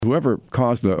whoever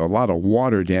caused a lot of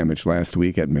water damage last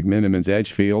week at McMenamin's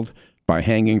Edgefield by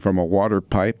hanging from a water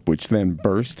pipe, which then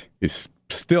burst, is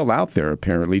still out there,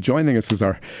 apparently. Joining us is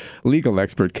our legal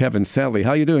expert, KEVIN SALI.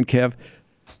 How you doing, Kev?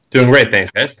 Doing great,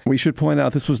 thanks, guys. We should point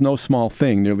out this was no small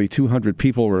thing. Nearly 200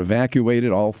 people were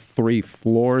evacuated. All 3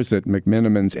 floors at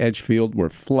McMenamin's Edgefield were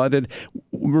flooded.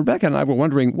 Rebecca and I were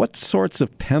wondering, what sorts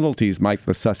of penalties might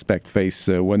the suspect face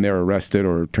when they're arrested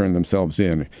or turn themselves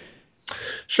in?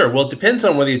 Sure. Well, it depends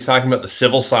on whether you're talking about the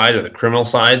civil side or the criminal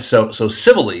side. So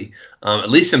civilly, at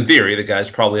least in theory, the guy's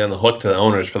probably on the hook to the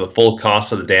owners for the full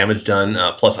cost of the damage done,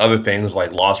 plus other things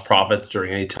like lost profits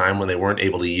during any time when they weren't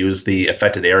able to use the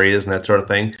affected areas and that sort of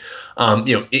thing.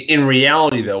 In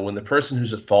reality, though, when the person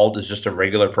who's at fault is just a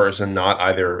regular person, not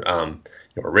either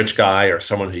a rich guy or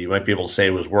someone who you might be able to say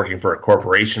was working for a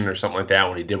corporation or something like that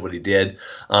when he did what he did.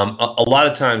 A lot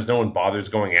of times no one bothers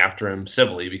going after him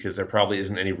civilly because there probably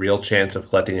isn't any real chance of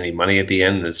collecting any money at the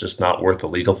end, and it's just not worth the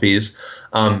legal fees.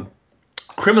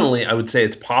 Criminally, I would say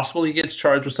it's possible he gets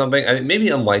charged with something. I mean, maybe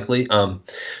unlikely.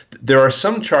 There are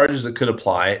some charges that could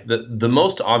apply. The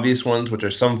most obvious ones, which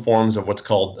are some forms of what's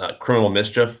called criminal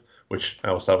mischief, which I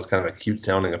always thought was kind of a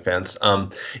cute-sounding offense.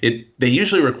 They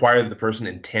usually require that the person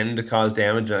intend to cause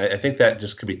damage, and I think that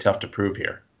just could be tough to prove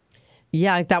here.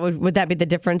 Yeah, would that be the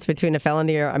difference between a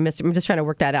felony or a misdemeanor? I'm just trying to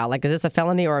work that out. Like, is this a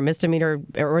felony or a misdemeanor,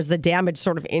 or is the damage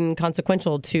sort of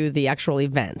inconsequential to the actual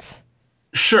events?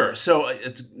 Sure. So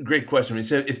it's a great question. I mean,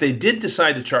 so if they did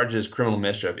decide to charge it as criminal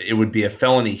mischief, it would be a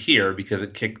felony here because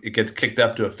it gets kicked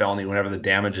up to a felony whenever the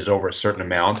damage is over a certain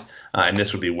amount, and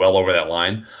this would be well over that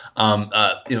line.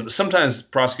 Sometimes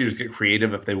prosecutors get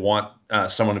creative if they want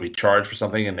someone to be charged for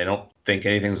something and they don't think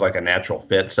anything's like a natural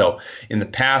fit. So in the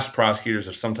past, prosecutors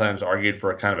have sometimes argued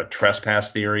for a kind of a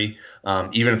trespass theory.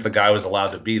 Even if the guy was allowed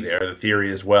to be there, the theory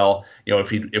is, well,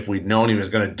 if we'd known he was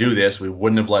going to do this, we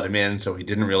wouldn't have let him in, so he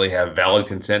didn't really have valid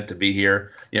consent to be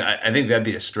here. I think that'd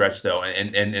be a stretch, though,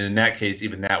 and in that case,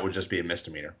 even that would just be a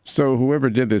misdemeanor. So whoever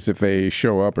did this, if they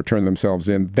show up or turn themselves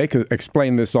in, they could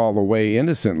explain this all away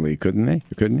innocently, couldn't they?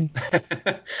 Couldn't he?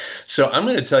 So I'm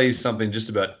going to tell you something just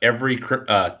about every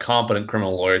competent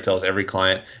criminal lawyer tells every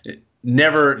client.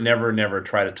 Never, never, never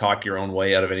try to talk your own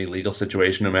way out of any legal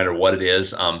situation, no matter what it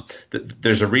is.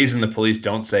 There's a reason the police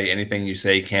don't say anything you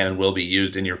say can and will be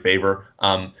used in your favor.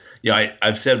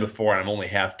 I've said before, and I'm only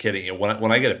half kidding.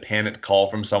 When I get a panicked call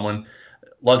from someone,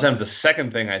 a lot of times the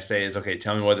second thing I say is, okay,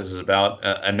 tell me what this is about.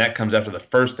 And that comes after the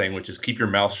first thing, which is keep your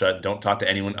mouth shut. Don't talk to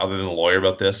anyone other than the lawyer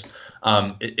about this.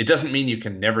 It doesn't mean you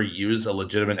can never use a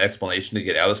legitimate explanation to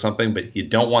get out of something, but you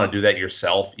don't want to do that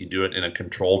yourself. You do it in a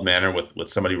controlled manner with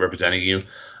somebody representing you.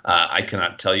 I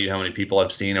cannot tell you how many people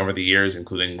I've seen over the years,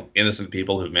 including innocent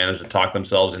people who've managed to talk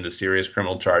themselves into serious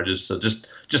criminal charges. So just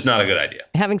not a good idea.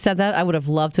 Having said that, I would have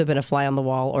loved to have been a fly on the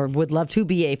wall, or would love to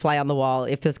be a fly on the wall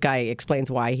if this guy explains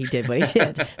why he did what he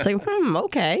did. It's like,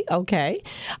 okay.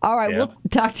 All right, yeah. We'll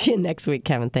talk to you next week,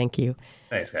 Kevin. Thank you.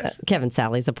 Thanks, guys. KEVIN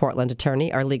SALI is a Portland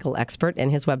attorney, our legal expert,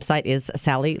 and his website is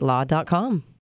salilaw.com.